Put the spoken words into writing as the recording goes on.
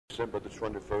December the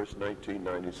 21st,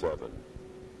 1997.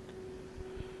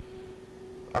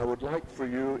 I would like for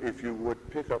you, if you would,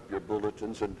 pick up your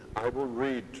bulletins, and I will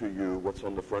read to you what's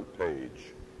on the front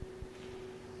page.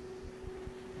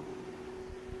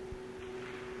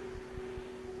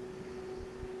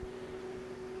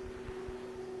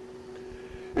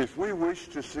 If we wish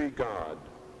to see God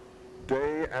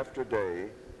day after day,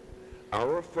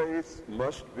 our faith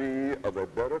must be of a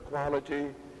better quality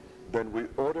than we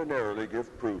ordinarily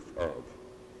give proof of.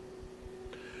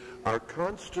 Our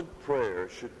constant prayer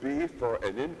should be for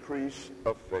an increase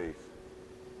of faith.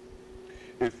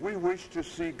 If we wish to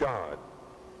see God,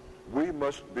 we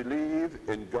must believe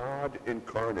in God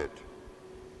incarnate.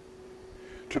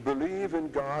 To believe in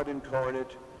God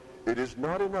incarnate, it is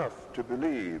not enough to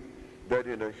believe that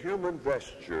in a human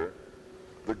vesture,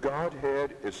 the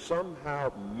Godhead is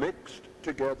somehow mixed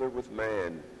together with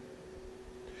man.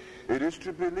 It is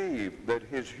to believe that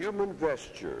his human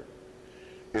vesture,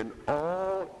 in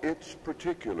all its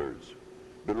particulars,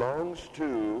 belongs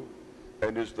to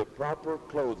and is the proper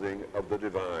clothing of the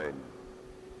divine.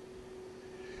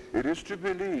 It is to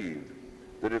believe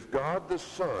that if God the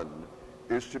Son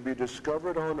is to be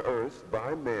discovered on earth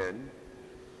by men,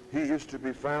 he is to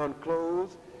be found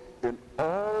clothed in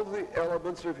all the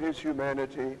elements of his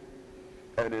humanity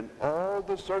and in all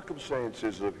the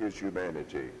circumstances of his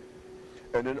humanity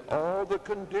and in all the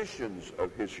conditions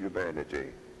of his humanity.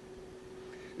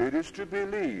 It is to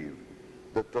believe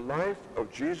that the life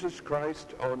of Jesus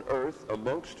Christ on earth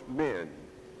amongst men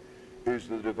is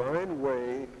the divine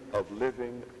way of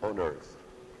living on earth.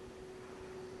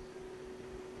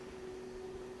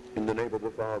 In the name of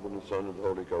the Father, and the Son, and the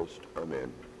Holy Ghost,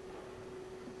 amen.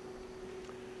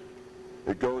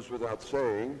 It goes without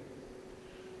saying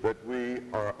that we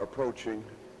are approaching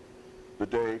the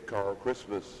day called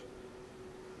Christmas,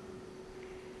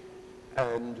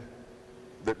 and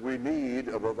that we need,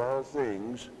 above all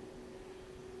things,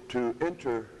 to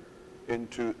enter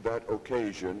into that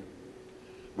occasion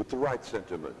with the right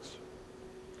sentiments,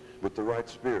 with the right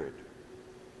spirit.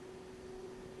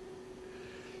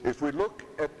 If we look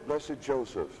at Blessed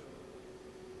Joseph,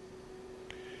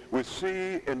 we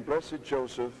see in Blessed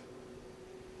Joseph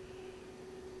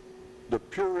the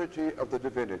purity of the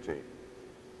divinity.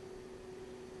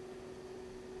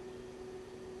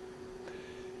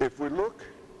 If we look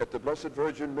at the Blessed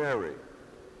Virgin Mary,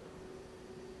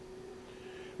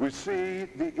 we see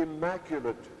the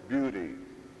immaculate beauty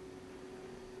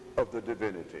of the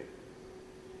divinity.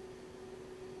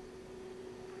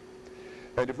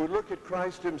 And if we look at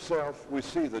Christ himself, we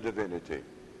see the divinity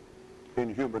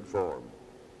in human form,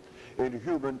 in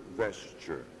human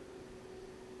vesture.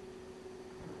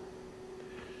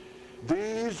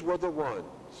 These were the ones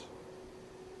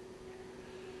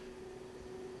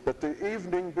that the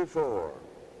evening before,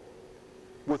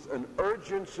 with an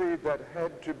urgency that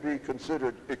had to be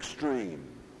considered extreme,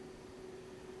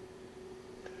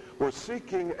 were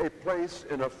seeking a place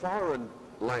in a foreign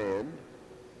land,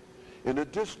 in a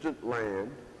distant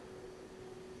land,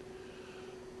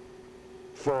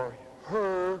 for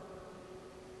her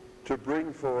to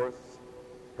bring forth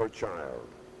her child.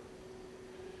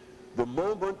 The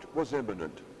moment was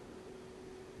imminent.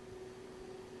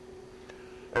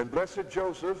 And Blessed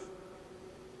Joseph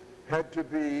had to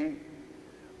be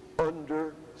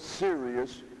under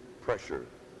serious pressure.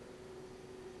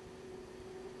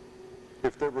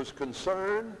 If there was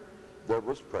concern, there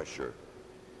was pressure.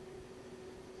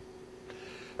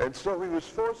 And so he was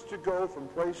forced to go from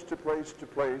place to place to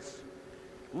place,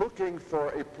 looking for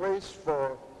a place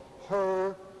for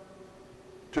her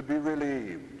to be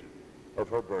relieved of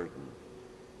her burden.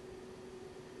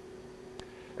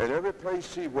 And every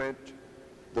place he went,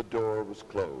 the door was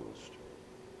closed.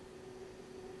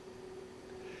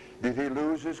 Did he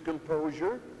lose his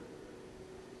composure?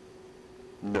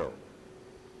 No.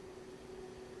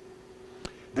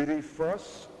 Did he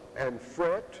fuss and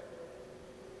fret?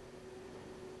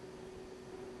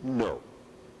 No.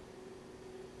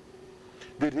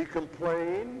 Did he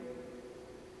complain?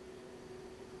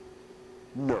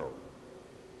 No.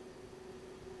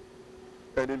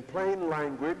 And in plain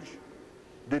language,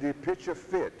 did he pitch a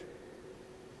fit?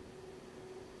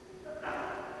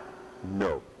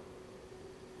 No.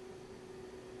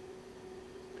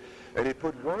 And he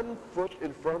put one foot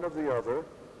in front of the other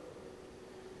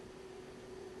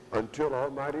until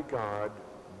Almighty God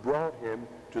brought him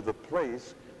to the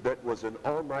place that was in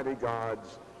Almighty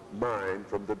God's mind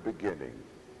from the beginning.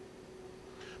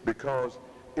 Because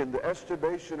in the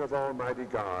estimation of Almighty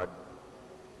God,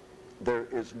 there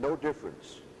is no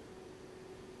difference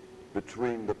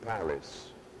between the palace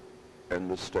and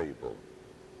the stable.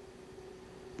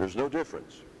 There's no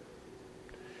difference.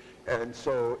 And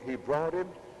so he brought him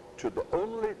to the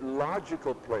only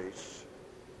logical place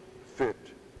fit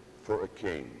for a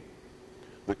king,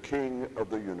 the King of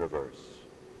the universe.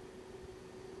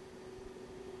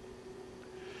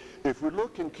 If we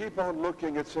look and keep on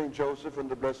looking at St. Joseph and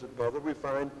the Blessed Mother, we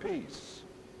find peace.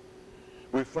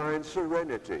 We find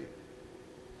serenity.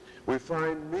 We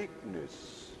find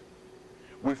meekness.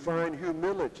 We find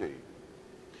humility.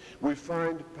 We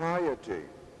find piety.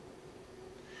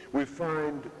 We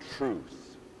find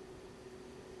truth,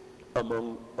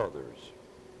 among others.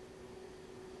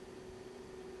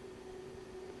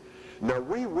 Now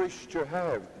we wish to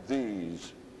have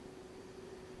these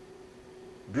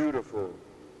beautiful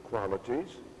qualities,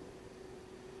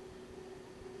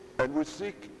 and we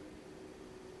seek,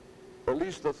 at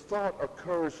least the thought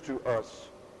occurs to us,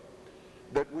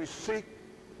 that we seek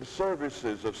the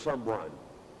services of someone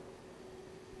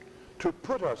to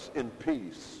put us in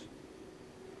peace,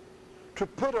 to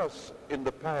put us in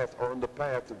the path, or on the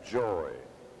path of joy.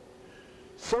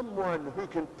 Someone who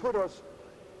can put us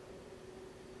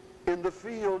in the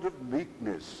field of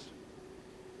meekness.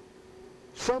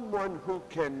 Someone who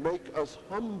can make us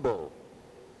humble.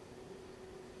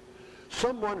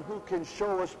 Someone who can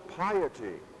show us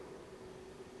piety.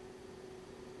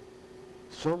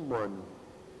 Someone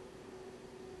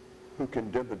who can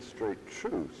demonstrate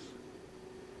truth.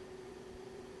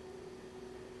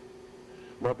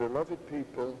 My beloved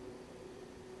people,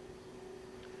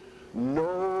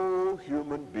 no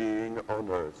human being on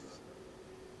earth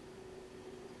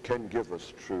can give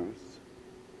us truth,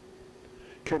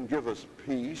 can give us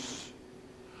peace,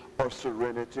 or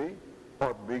serenity,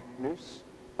 or meekness,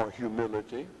 or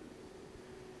humility.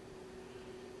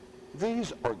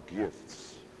 These are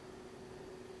gifts.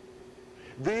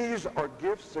 These are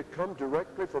gifts that come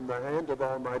directly from the hand of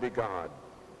Almighty God.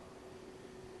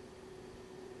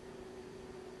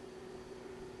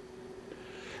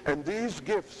 And these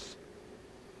gifts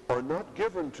are not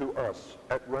given to us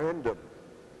at random,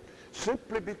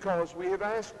 simply because we have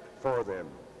asked for them.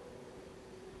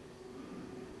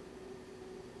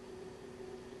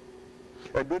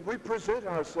 And when we present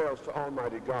ourselves to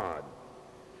Almighty God,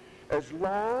 as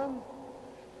long,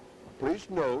 please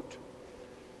note,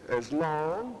 as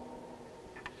long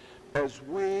as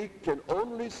we can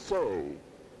only say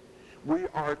we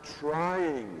are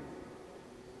trying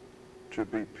to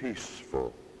be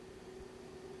peaceful,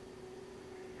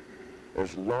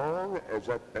 as long as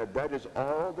that is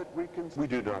all that we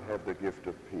do not have the gift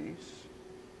of peace.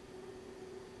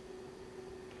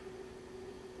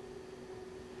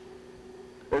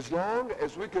 As long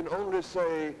as we can only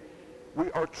say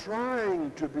we are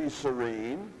trying to be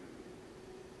serene,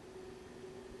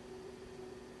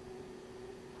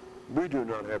 we do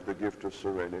not have the gift of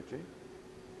serenity.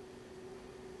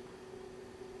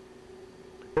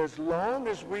 As long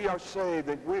as we are saying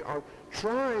that we are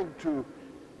trying to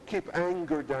keep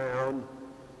anger down,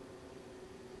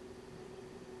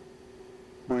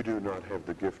 we do not have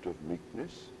the gift of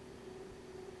meekness.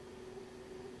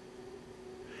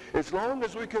 As long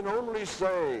as we can only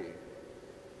say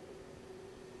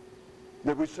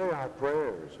that we say our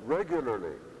prayers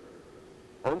regularly,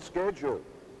 on schedule,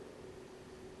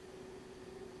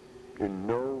 in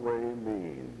no way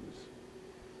means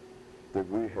that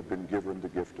we have been given the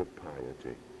gift of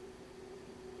piety.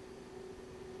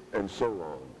 And so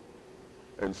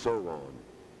on, and so on,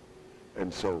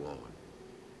 and so on.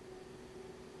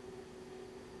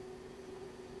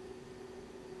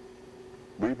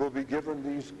 We will be given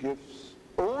these gifts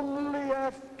only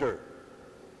after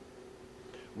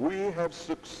we have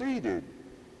succeeded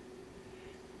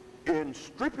in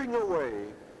stripping away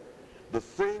the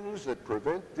things that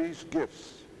prevent these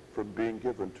gifts from being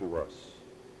given to us.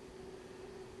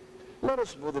 Let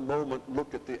us for the moment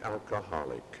look at the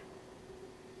alcoholic.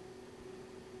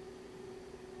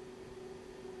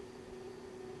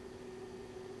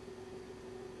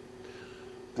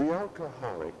 The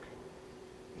alcoholic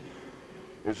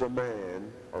is a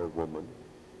man or woman,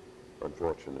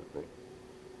 unfortunately.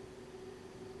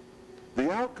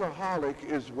 The alcoholic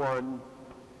is one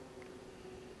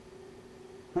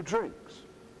who drinks,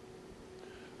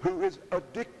 who is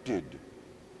addicted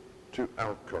to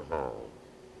alcohol.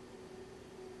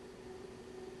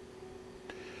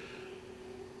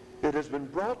 It has been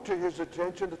brought to his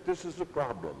attention that this is a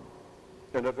problem,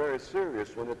 and a very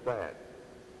serious one at that.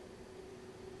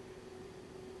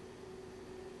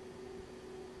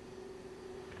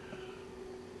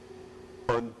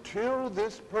 Until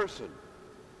this person,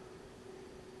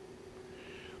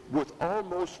 with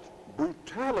almost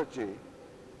brutality,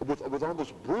 with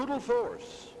almost brutal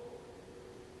force,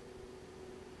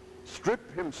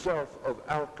 strip himself of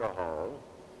alcohol,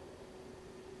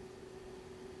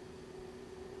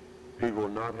 he will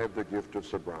not have the gift of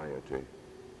sobriety.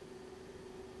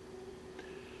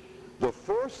 The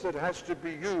force that has to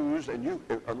be used, and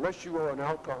unless you are an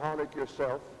alcoholic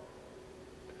yourself,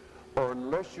 or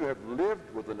unless you have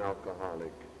lived with an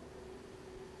alcoholic,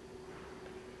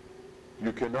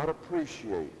 you cannot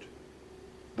appreciate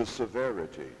the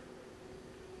severity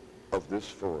of this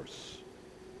force.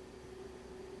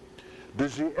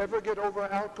 Does he ever get over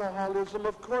alcoholism?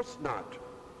 Of course not.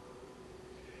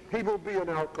 He will be an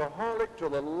alcoholic till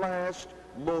the last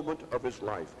moment of his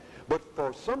life. But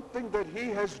for something that he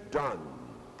has done,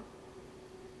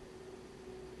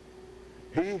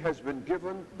 he has been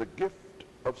given the gift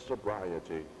of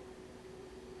sobriety.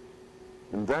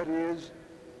 And that is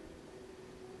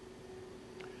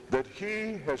that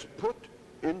he has put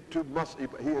into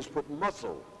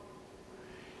muscle,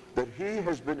 that he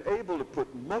has been able to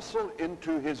put muscle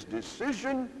into his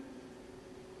decision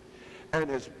and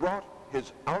has brought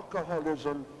his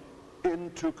alcoholism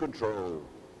into control.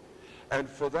 And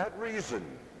for that reason,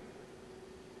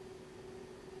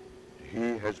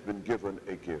 he has been given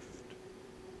a gift.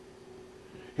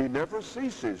 He never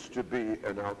ceases to be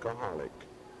an alcoholic.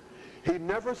 He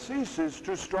never ceases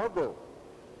to struggle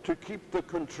to keep the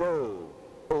control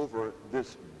over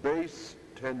this base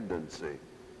tendency.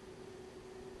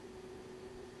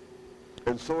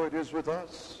 And so it is with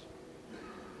us.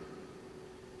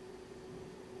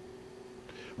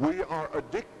 We are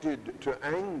addicted to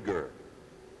anger.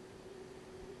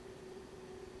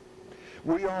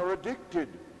 We are addicted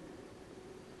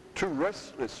to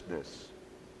restlessness.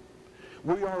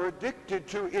 We are addicted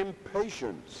to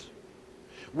impatience.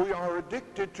 We are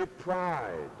addicted to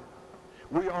pride.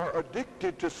 We are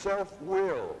addicted to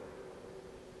self-will.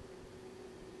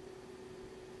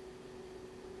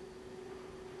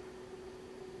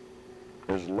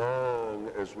 As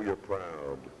long as we are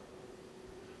proud,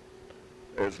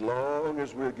 as long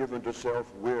as we are given to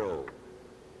self-will,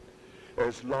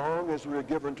 as long as we are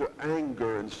given to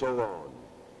anger and so on,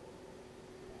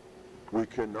 we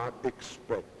cannot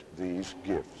expect these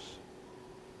gifts.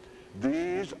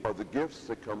 These are the gifts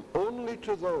that come only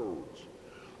to those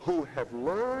who have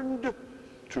learned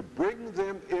to bring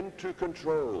them into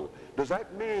control. Does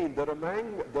that mean that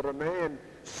a man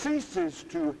ceases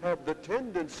to have the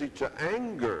tendency to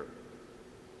anger?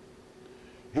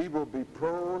 He will be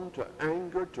prone to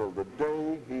anger till the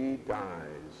day he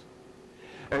dies.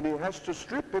 And he has to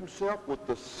strip himself with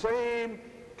the same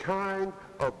kind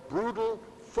of brutal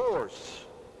force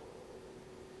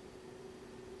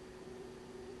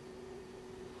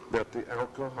that the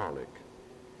alcoholic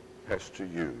has to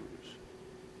use.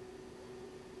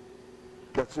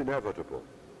 That's inevitable.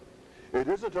 It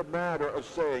isn't a matter of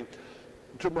saying,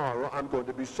 tomorrow I'm going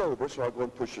to be sober, so I'll go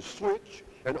and push a switch,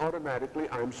 and automatically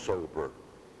I'm sober.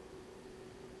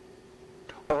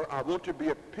 Or I want to be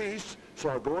at peace, so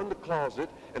I'll go in the closet,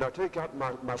 and I'll take out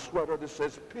my sweater that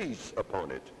says peace upon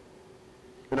it.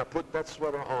 And I put that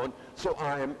sweater on, so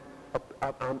I'm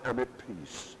at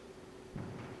peace.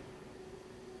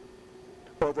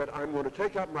 Or that I'm going to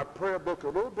take out my prayer book a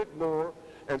little bit more,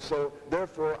 and so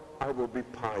therefore I will be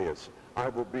pious. I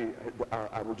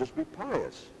will just be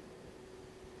pious.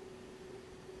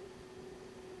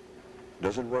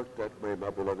 Doesn't work that way, my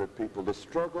beloved people. The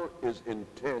struggle is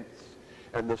intense,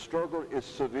 and the struggle is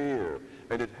severe,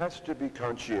 and it has to be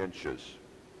conscientious.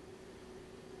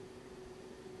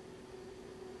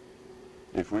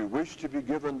 If we wish to be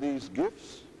given these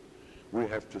gifts, we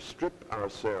have to strip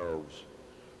ourselves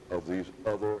of these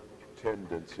other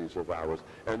tendencies of ours.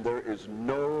 And there is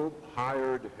no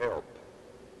hired help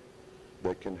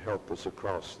that can help us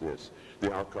across this.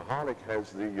 The alcoholic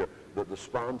has the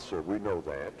sponsor. We know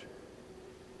that.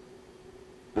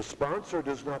 The sponsor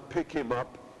does not pick him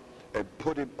up and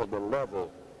put him on the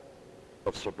level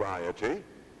of sobriety.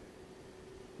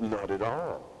 Not at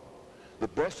all. The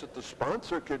best that the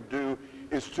sponsor can do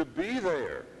is to be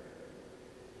there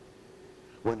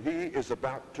when he is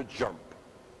about to jump.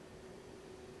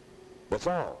 That's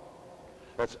all.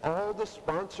 That's all the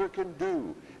sponsor can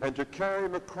do. And to carry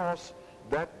him across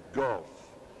that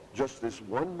gulf just this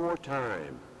one more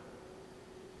time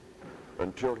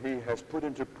until he has put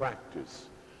into practice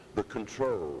the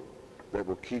control that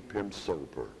will keep him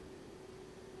sober.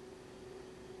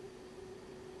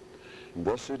 And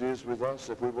thus it is with us.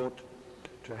 If we want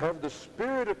to have the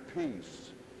spirit of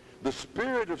peace, the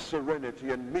spirit of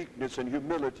serenity and meekness and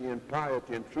humility and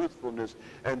piety and truthfulness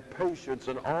and patience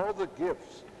and all the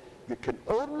gifts that can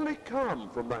only come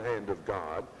from the hand of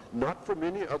God, not from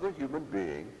any other human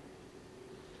being,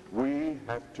 we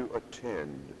have to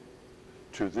attend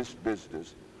to this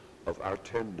business of our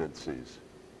tendencies.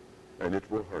 And it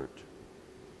will hurt.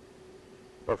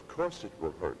 Of course it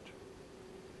will hurt.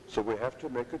 So we have to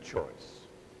make a choice,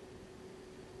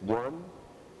 one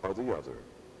or the other.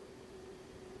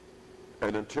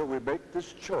 And until we make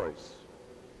this choice,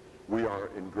 we are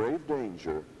in grave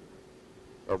danger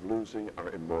of losing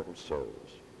our immortal souls.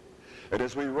 And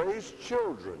as we raise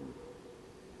children,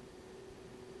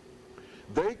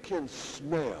 they can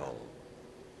smell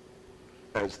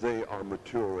as they are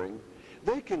maturing.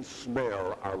 They can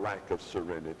smell our lack of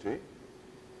serenity.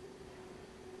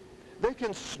 They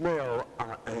can smell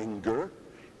our anger,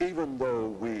 even though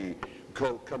we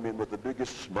come in with the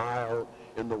biggest smile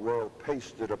in the world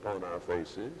pasted upon our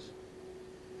faces.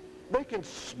 They can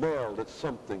smell that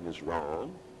something is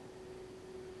wrong.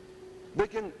 They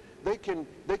can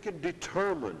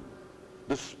determine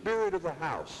the spirit of the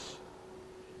house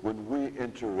when we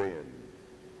enter in.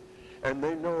 And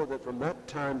they know that from that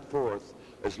time forth,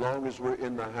 as long as we're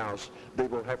in the house, they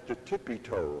will have to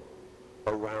tippy-toe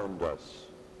around us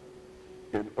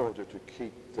in order to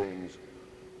keep things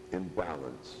in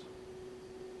balance.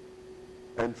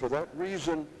 And for that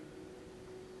reason,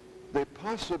 they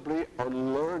possibly are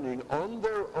learning on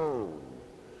their own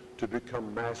to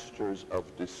become masters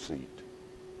of deceit,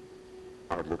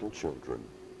 our little children,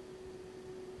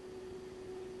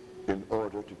 in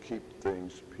order to keep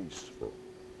things peaceful.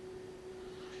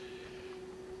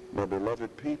 My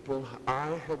beloved people, I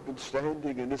have been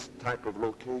standing in this type of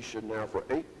location now for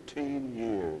 18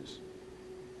 years.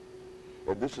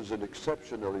 And this is an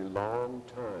exceptionally long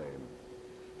time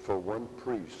for one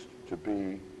priest to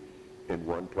be in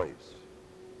one place.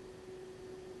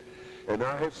 And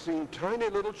I have seen tiny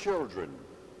little children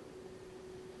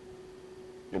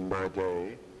in my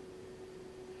day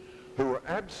who are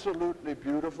absolutely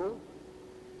beautiful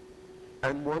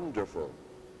and wonderful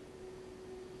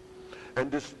and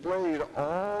displayed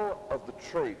all of the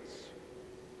traits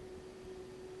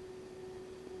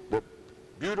that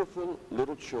beautiful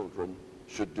little children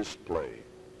should display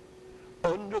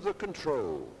under the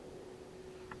control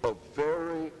of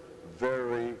very,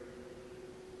 very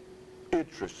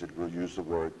interested, we'll use the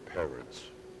word, parents.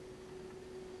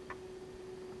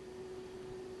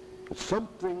 But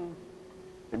something,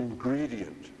 an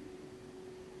ingredient,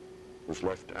 was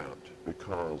left out,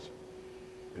 because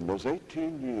in those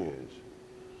 18 years,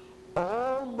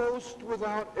 almost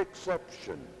without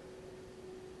exception,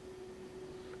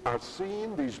 I've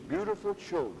seen these beautiful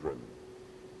children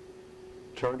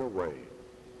turn away,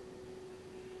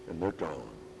 and they're gone.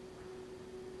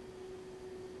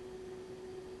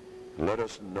 Let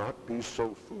us not be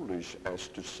so foolish as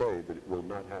to say that it will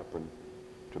not happen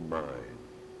to mine,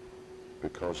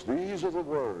 because these are the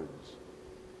words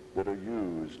that are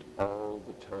used all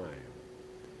the time.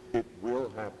 It will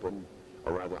happen,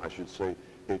 or rather I should say,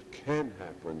 it can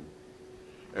happen,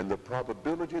 and the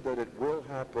probability that it will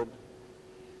happen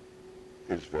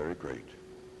is very great.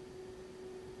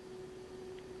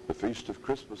 The feast of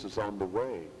Christmas is on the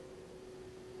way.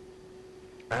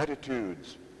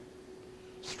 Attitudes,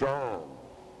 strong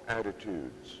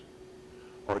attitudes,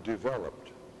 are developed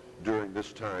during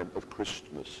this time of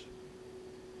Christmas.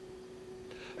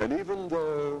 And even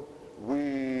though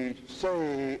we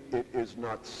say it is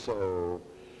not so,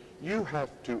 you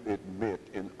have to admit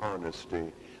in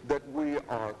honesty that we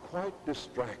are quite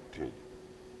distracted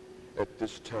at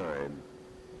this time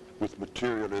with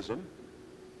materialism,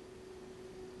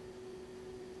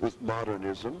 with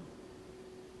modernism,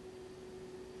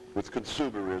 with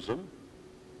consumerism.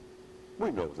 We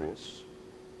know this.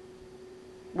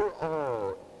 We're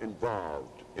all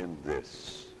involved in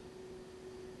this.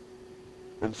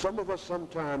 And some of us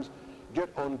sometimes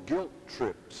get on guilt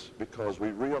trips because we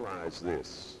realize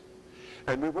this.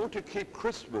 And we want to keep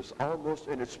Christmas almost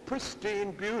in its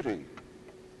pristine beauty.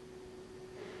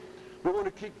 We want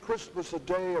to keep Christmas a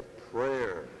day of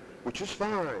prayer, which is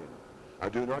fine. I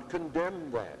do not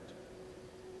condemn that.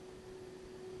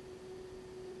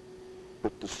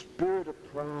 But the spirit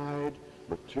of pride,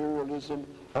 materialism,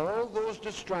 all those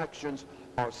distractions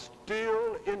are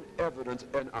still in evidence,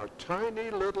 and our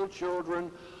tiny little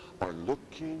children are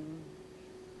looking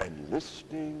and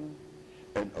listening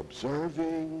and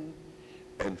observing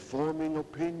and forming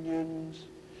opinions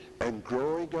and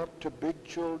growing up to big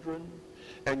children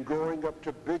and growing up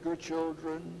to bigger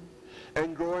children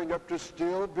and growing up to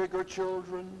still bigger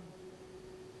children.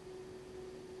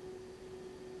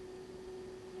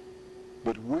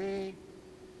 But we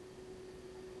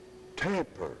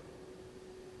tamper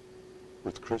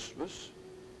with Christmas,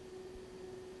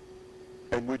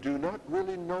 and we do not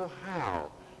really know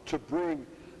how to bring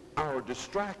our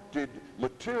distracted,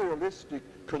 materialistic,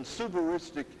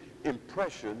 consumeristic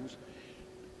impressions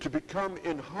to become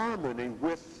in harmony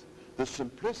with the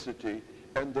simplicity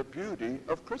and the beauty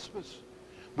of Christmas.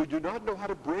 We do not know how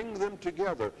to bring them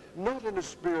together, not in a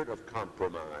spirit of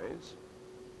compromise.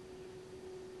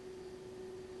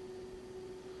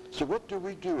 So what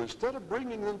do? Instead of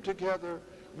bringing them together,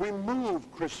 we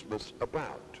move Christmas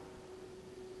about.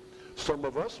 Some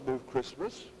of us move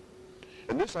Christmas,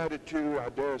 and this attitude, I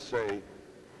dare say,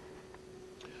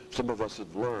 some of us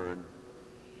have learned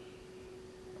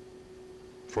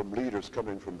from leaders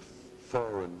coming from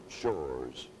foreign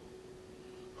shores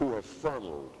who have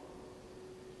funneled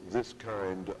this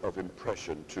kind of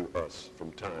impression to us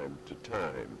from time to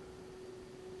time.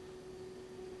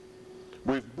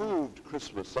 We've moved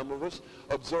Christmas. Some of us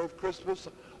observe Christmas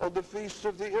on the Feast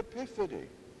of the Epiphany.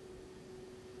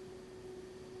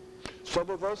 Some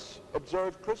of us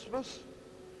observe Christmas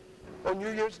on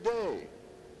New Year's Day.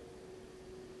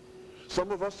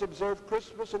 Some of us observe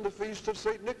Christmas on the Feast of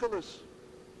St. Nicholas.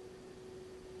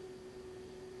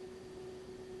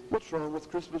 What's wrong with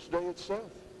Christmas Day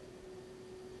itself?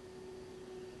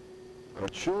 Our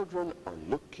children are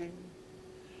looking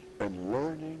and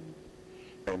learning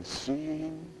and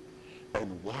seeing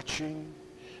and watching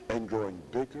and growing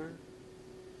bigger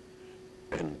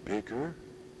and bigger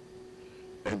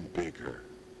and bigger.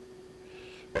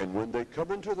 And when they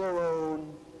come into their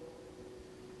own,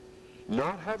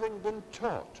 not having been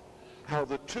taught how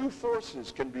the two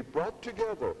forces can be brought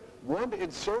together, one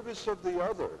in service of the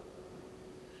other,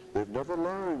 they've never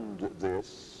learned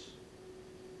this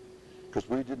because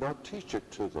we did not teach it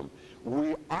to them.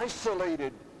 We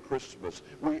isolated Christmas.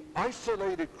 We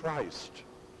isolated Christ.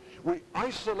 We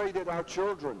isolated our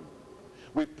children.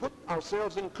 We put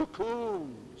ourselves in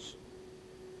cocoons.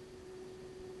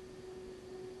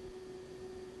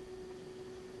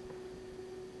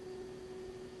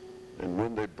 And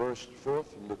when they burst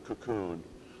forth from the cocoon,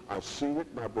 I've seen it,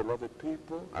 my beloved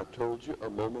people. I told you a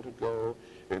moment ago,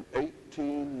 in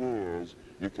 18 years,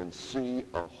 you can see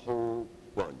a whole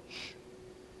bunch.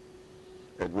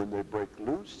 And when they break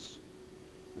loose,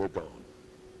 they're gone.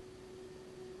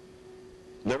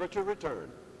 Never to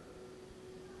return.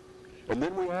 And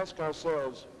then we ask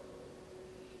ourselves,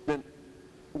 then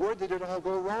where did it all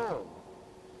go wrong?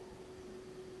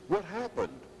 What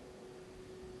happened?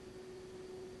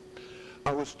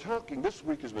 I was talking, this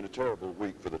week has been a terrible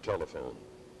week for the telephone.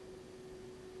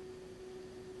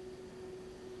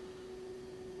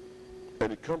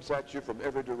 And it comes at you from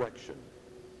every direction.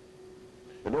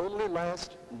 And only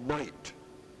last night,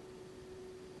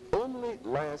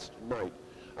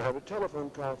 I had a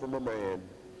telephone call from a man,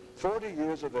 40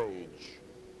 years of age.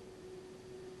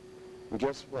 And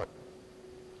guess what?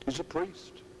 He's a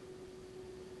priest.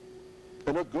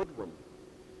 And a good one.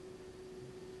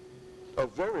 A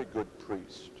very good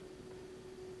priest.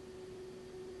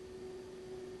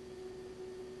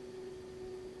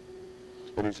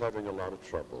 And he's having a lot of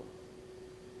trouble.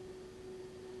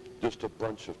 Just a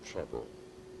bunch of trouble.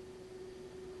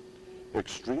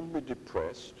 Extremely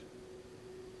depressed,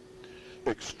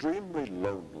 extremely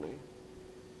lonely,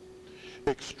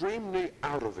 extremely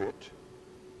out of it,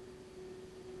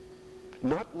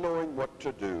 not knowing what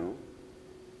to do,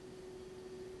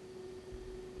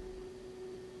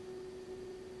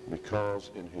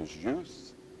 because in his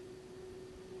youth,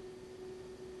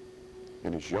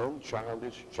 in his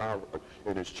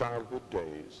in his childhood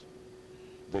days,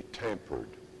 they tampered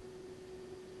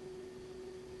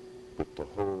with the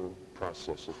whole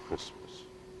process of Christmas.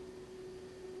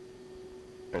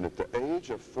 And at the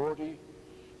age of 40,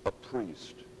 a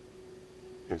priest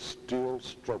is still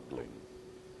struggling,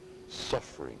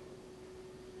 suffering.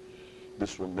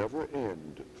 This will never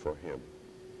end for him.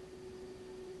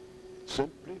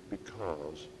 Simply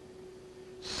because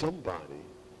somebody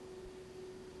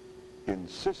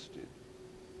insisted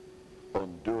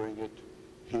on doing it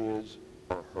his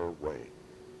or her way.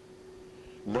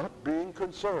 Not being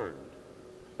concerned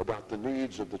about the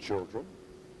needs of the children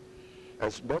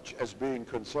as much as being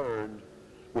concerned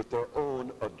with their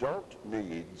own adult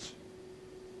needs.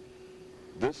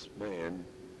 This man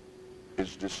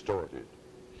is distorted.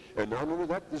 And not only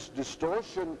that, this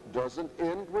distortion doesn't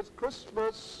end with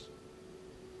Christmas.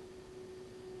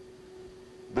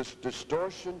 This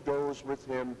distortion goes with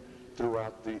him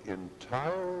throughout the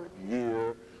entire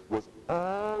year with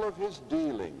all of his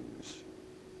dealings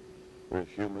with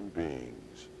human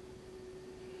beings.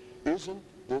 Isn't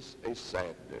this a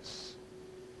sadness?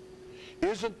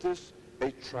 Isn't this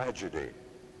a tragedy?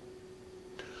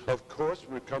 Of course,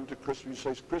 when we come to Christmas,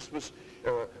 you say Christmas,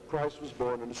 Christ was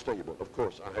born in a stable. Of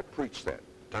course, I have preached that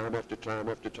time after time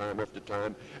after time after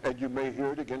time, and you may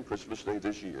hear it again Christmas Day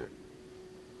this year.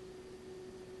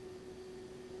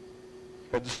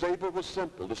 And the stable was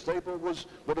simple. The stable was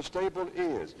what a stable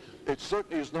is. It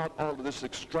certainly is not all of this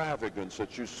extravagance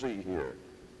that you see here.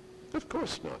 Of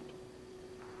course not.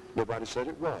 Nobody said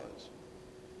it was.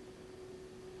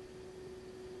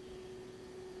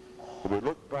 When we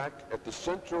look back at the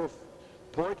central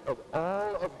point of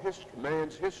all of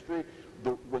man's history,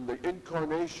 when the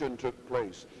incarnation took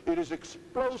place, it is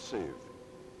explosive.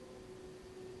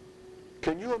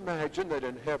 Can you imagine that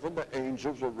in heaven the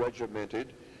angels were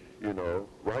regimented, you know,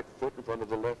 right foot in front of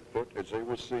the left foot as they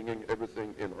were singing,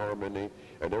 everything in harmony,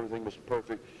 and everything was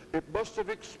perfect? It must have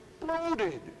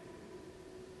exploded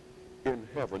in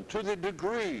heaven to the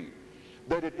degree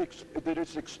that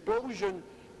its explosion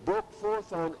broke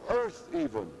forth on earth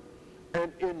even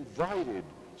and invited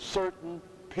certain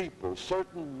people,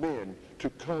 certain men to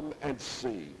come and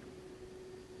see.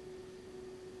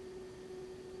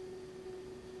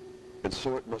 And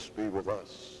so it must be with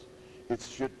us. It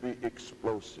should be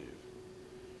explosive.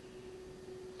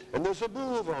 And there's a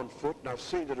move on foot, and I've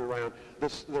seen it around.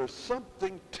 There's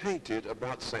something tainted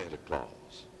about Santa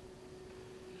Claus.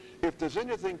 If there's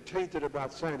anything tainted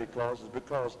about Santa Claus, it's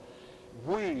because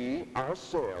we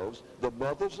ourselves, the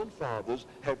mothers and fathers,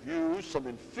 have used some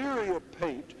inferior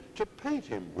paint to paint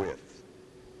him with.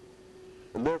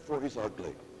 And therefore he's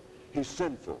ugly. He's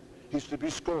sinful. He's to be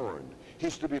scorned.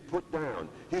 He's to be put down.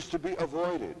 He's to be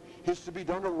avoided. He's to be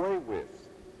done away with.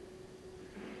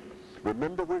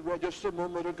 Remember we read just a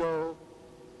moment ago,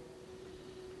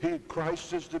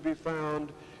 Christ is to be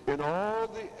found in all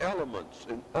the elements,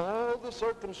 in all the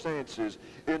circumstances,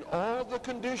 in all the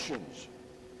conditions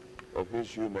of his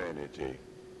humanity.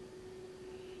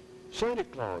 Santa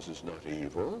Claus is not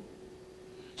evil.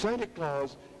 Santa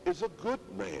Claus is a good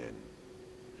man.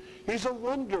 He's a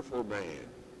wonderful man.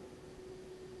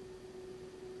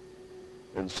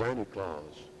 And Santa Claus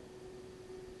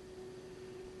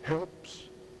helps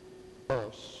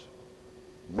us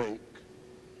make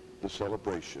the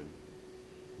celebration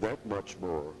that much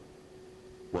more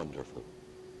wonderful.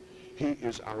 He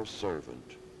is our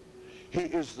servant. He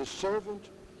is the servant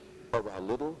of our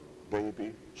little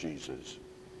baby Jesus.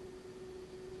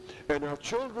 And our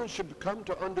children should come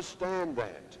to understand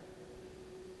that.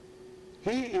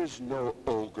 He is no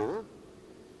ogre.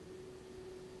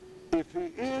 If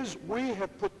he is, we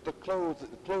have put the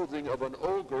clothing of an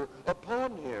ogre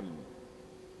upon him.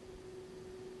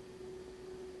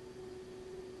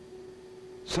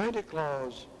 Santa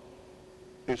Claus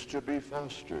is to be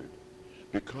fostered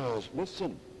because,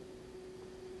 listen,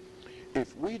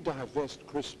 if we divest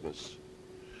Christmas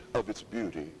of its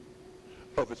beauty,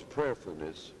 of its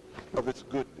prayerfulness, of its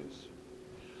goodness,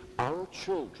 our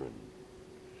children,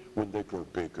 when they grow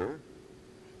bigger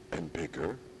and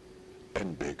bigger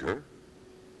and bigger,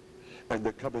 and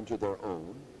they come into their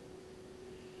own,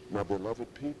 my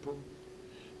beloved people,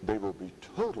 they will be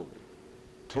totally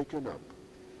taken up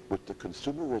with the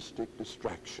consumeristic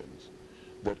distractions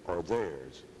that are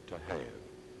theirs to have.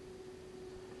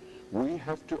 We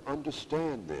have to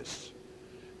understand this,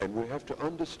 and we have to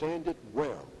understand it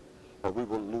well, or we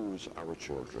will lose our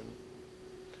children.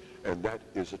 And that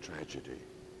is a tragedy.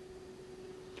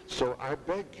 So I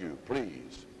beg you,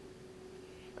 please,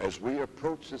 as we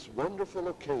approach this wonderful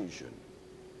occasion,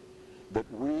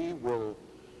 that we will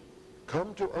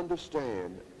come to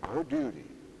understand our duty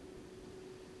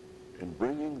in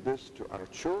bringing this to our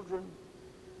children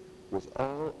with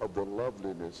all of the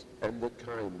loveliness and the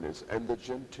kindness and the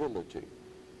gentility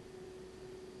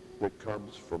that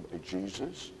comes from a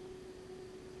Jesus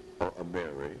or a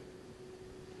Mary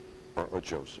or a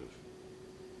Joseph.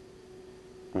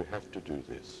 We have to do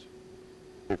this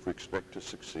if we expect to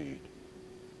succeed,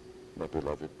 my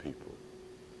beloved people.